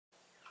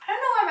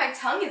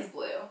tongue is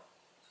blue.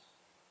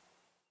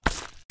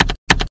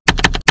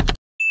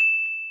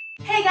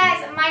 Hey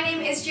guys, my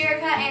name is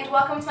Jerrica and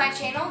welcome to my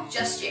channel,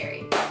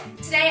 JustJerry.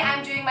 Today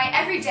I'm doing my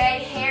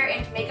everyday hair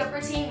and makeup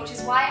routine, which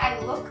is why I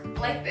look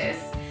like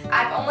this.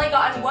 I've only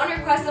gotten one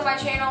request on my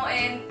channel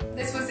and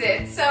this was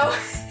it. So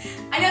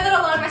I know that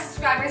a lot of my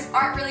subscribers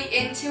aren't really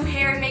into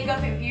hair and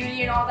makeup and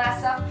beauty and all that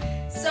stuff.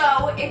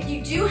 So if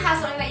you do have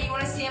something that you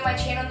want to see on my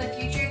channel in the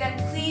future, then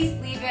please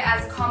leave it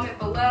as a comment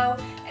below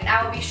and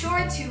I will be sure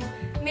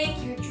to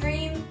make your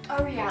dream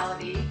a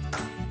reality.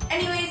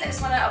 Anyways, I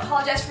just want to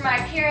apologize for my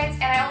appearance,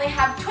 and I only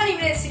have 20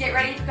 minutes to get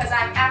ready because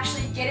I'm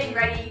actually getting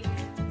ready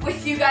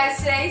with you guys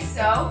today,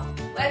 so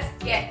let's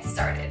get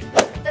started.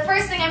 The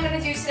first thing I'm going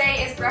to do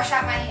today is brush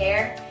out my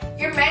hair.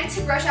 You're meant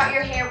to brush out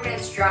your hair when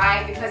it's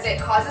dry because it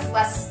causes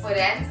less split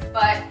ends,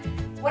 but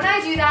when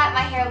I do that,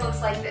 my hair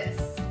looks like this.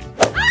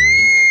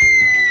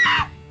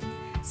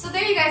 So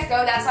there you guys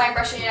go, that's why I'm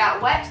brushing it out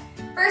wet.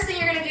 First thing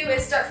you're going to do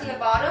is start from the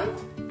bottom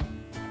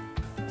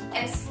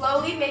and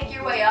slowly make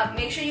your way up.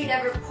 Make sure you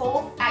never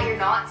pull at your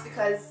knots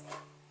because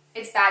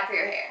it's bad for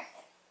your hair.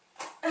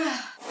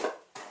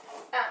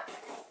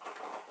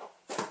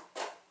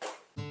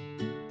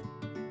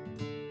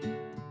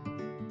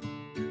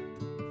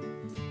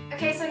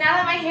 Okay, so now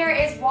that my hair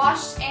is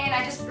washed and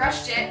I just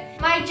brushed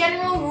it, my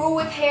general rule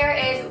with hair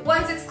is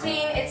once it's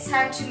clean, it's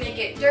time to make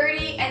it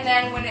dirty, and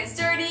then when it's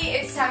dirty,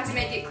 it's time to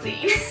make it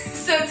clean.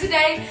 So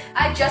today,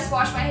 I just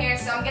washed my hair,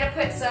 so I'm gonna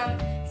put some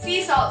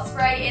sea salt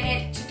spray in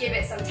it to give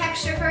it some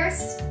texture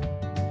first.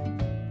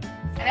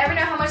 I never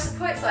know how much to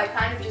put, so I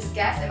kind of just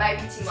guess it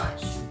might be too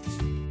much.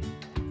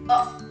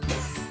 Oh,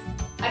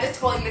 I just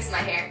totally missed my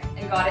hair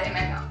and got it in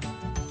my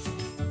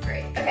mouth.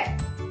 Great, okay.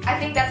 I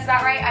think that's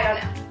about right, I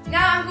don't know.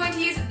 Now I'm going to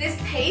use this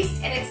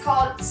paste, and it's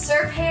called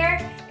Surf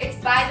Hair.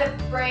 It's by the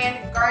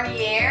brand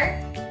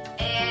Garnier,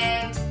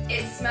 and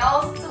it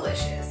smells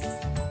delicious.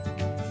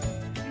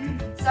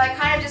 So I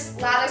kind of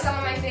just lather some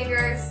on my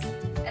fingers,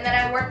 and then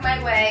I work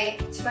my way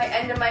to my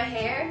end of my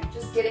hair,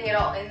 just getting it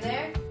all in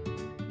there.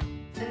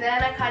 And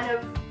then I kind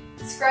of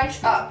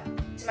scrunch up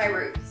to my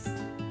roots.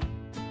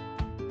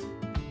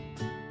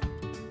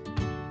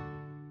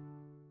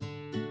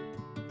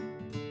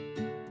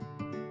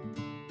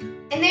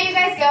 And there you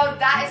guys go,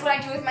 that is what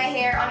I do with my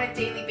hair on a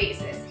daily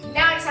basis.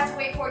 Now I just have to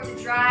wait for it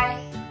to dry,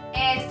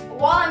 and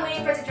while I'm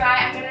waiting for it to dry,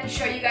 I'm going to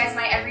show you guys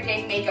my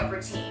everyday makeup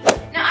routine.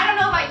 Now I don't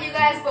know about you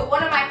guys, but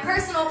one of my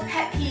personal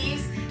pet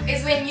peeves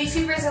is when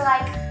YouTubers are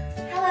like,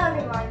 "Hello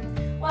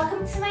everyone,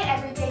 welcome to my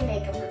everyday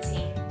makeup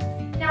routine."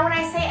 Now when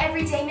I say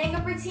everyday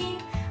makeup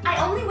routine,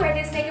 I only wear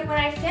this makeup when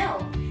I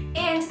film,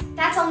 and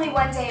that's only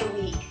one day a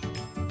week.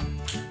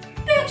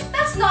 Bitch,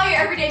 that's not your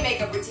everyday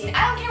makeup routine.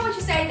 I don't care what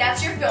you say,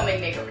 that's your filming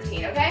makeup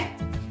routine, okay?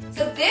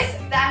 So this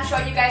that I'm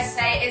showing you guys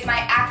today is my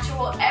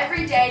actual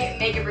everyday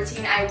makeup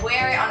routine. I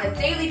wear it on a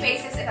daily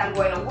basis if I'm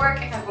going to work,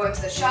 if I'm going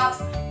to the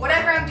shops,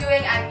 whatever I'm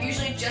doing, I'm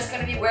usually just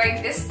going to be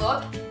wearing this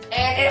look.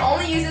 And it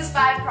only uses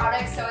 5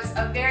 products, so it's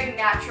a very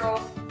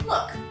natural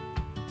look.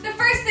 The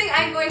first thing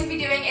I'm going to be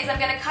doing is I'm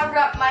going to cover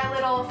up my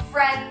little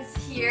friends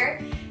here,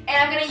 and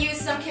I'm going to use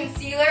some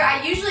concealer.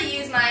 I usually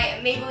use my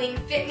Maybelline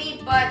Fit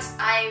Me, but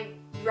I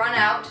run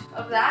out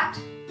of that.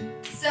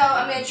 So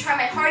I'm going to try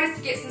my hardest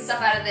to get some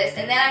stuff out of this,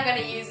 and then I'm going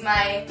to use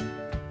my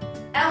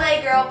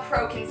LA Girl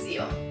Pro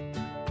Conceal.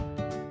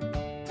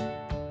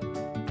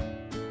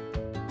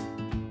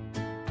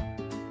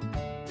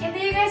 And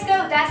there you guys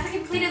go, that's the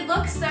completed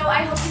look, so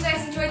I hope you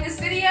guys enjoyed this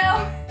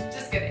video.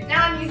 Just kidding.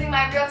 Now I'm using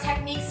my Real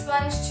Technique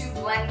sponge to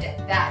blend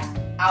that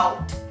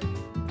out.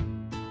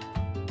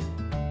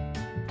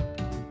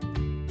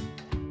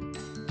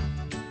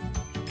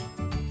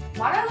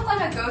 Why do I look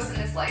like a ghost in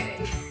this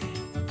lighting?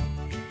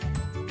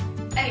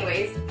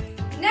 Anyways,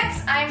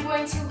 next I'm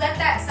going to let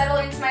that settle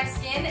into my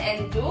skin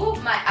and do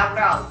my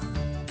eyebrows.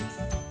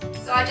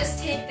 So I just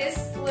take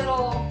this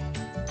little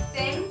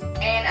thing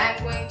and I'm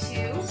going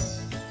to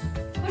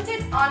put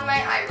it on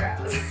my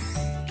eyebrows.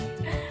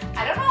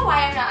 I don't know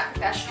why I'm not a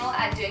professional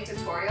at doing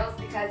tutorials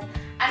because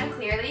I'm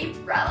clearly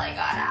really good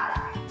at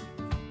it.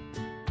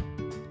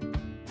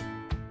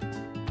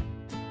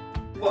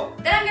 Whoa.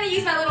 Then I'm going to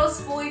use my little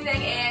spoolie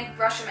thing and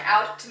brush them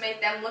out to make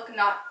them look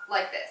not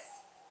like this.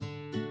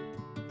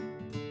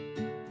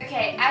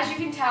 Okay, as you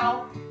can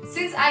tell,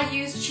 since I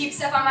use cheap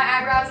stuff on my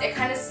eyebrows, it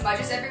kind of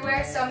smudges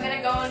everywhere, so I'm going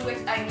to go in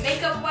with a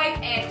makeup wipe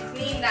and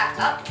clean that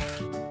up.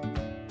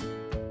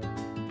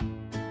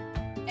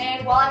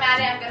 And while I'm at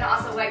it, I'm going to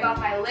also wipe off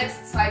my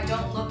lips so I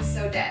don't look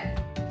so dead.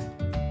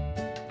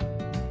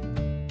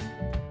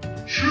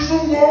 She's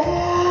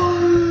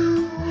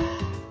alive!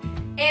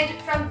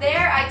 And from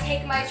there, I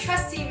take my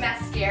trusty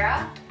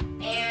mascara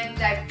and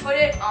I put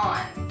it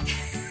on.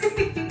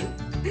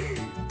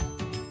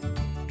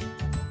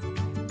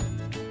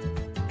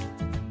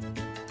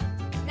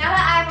 Now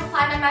that I've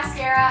applied my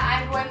mascara,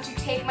 I'm going to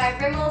take my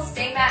Rimmel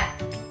Stay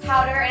Matte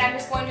powder and I'm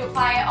just going to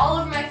apply it all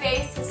over my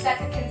face to set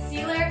the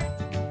concealer.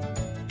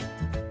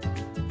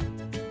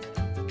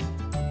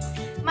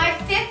 My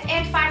fifth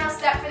and final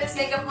step for this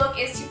makeup look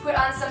is to put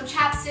on some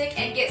chapstick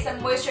and get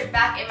some moisture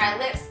back in my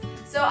lips.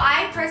 So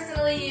I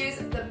personally use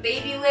the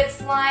Baby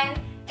Lips line,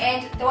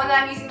 and the one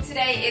that I'm using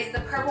today is the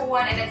purple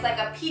one, and it's like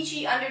a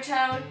peachy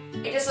undertone.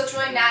 It just looks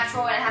really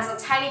natural and it has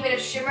a tiny bit of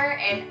shimmer,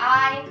 and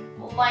I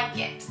like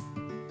it.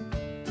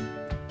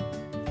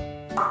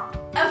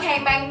 Okay,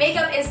 my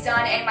makeup is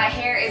done and my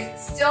hair is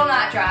still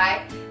not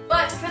dry,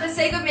 but for the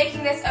sake of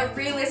making this a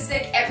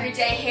realistic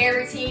everyday hair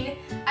routine,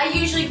 I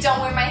usually don't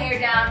wear my hair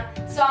down,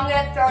 so I'm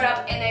gonna throw it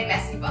up in a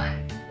messy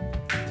bun.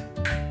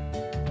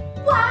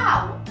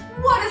 Wow!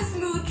 What a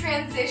smooth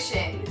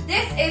transition!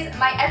 This is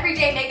my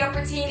everyday makeup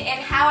routine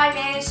and how I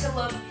manage to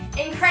look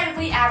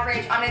incredibly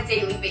average on a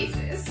daily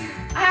basis.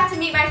 I have to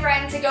meet my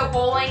friend to go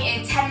bowling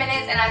in 10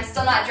 minutes and I'm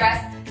still not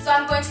dressed, so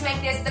I'm going to make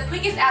this the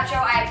quickest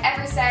outro I have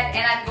ever said,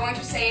 and I'm going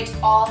to say it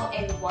all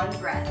in one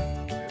breath.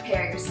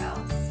 Prepare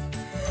yourselves.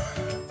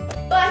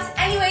 But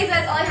anyways,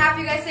 that's all I have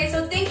for you guys today,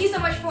 so thank you so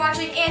much for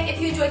watching, and if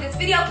you enjoyed this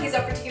video, please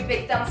don't forget to give a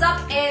big thumbs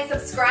up and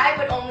subscribe,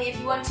 but only if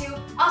you want to.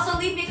 Also,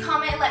 leave me a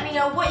comment and let me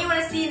know what you want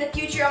to see in the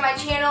future on my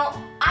channel.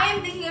 I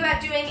am thinking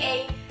about doing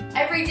a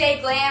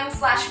everyday glam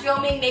 /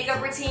 filming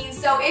makeup routine,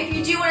 so if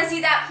you do want to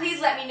see that, please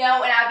let me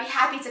know and I'll be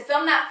happy to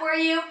film that for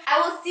you. I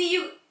will see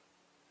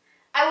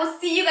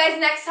you guys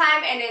next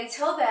time, and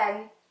until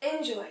then,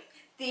 enjoy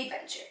the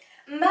adventure.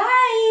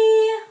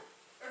 Bye!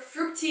 Or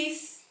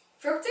fructis.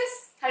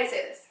 Fructis? How do you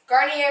say this?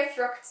 Garnier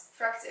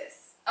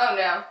Fructis. Oh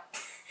no.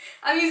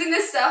 I'm using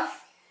this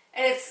stuff,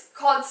 and it's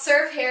called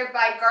Surf Hair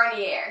by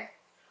Garnier.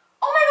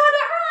 Oh my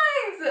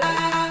god,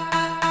 that rhymes!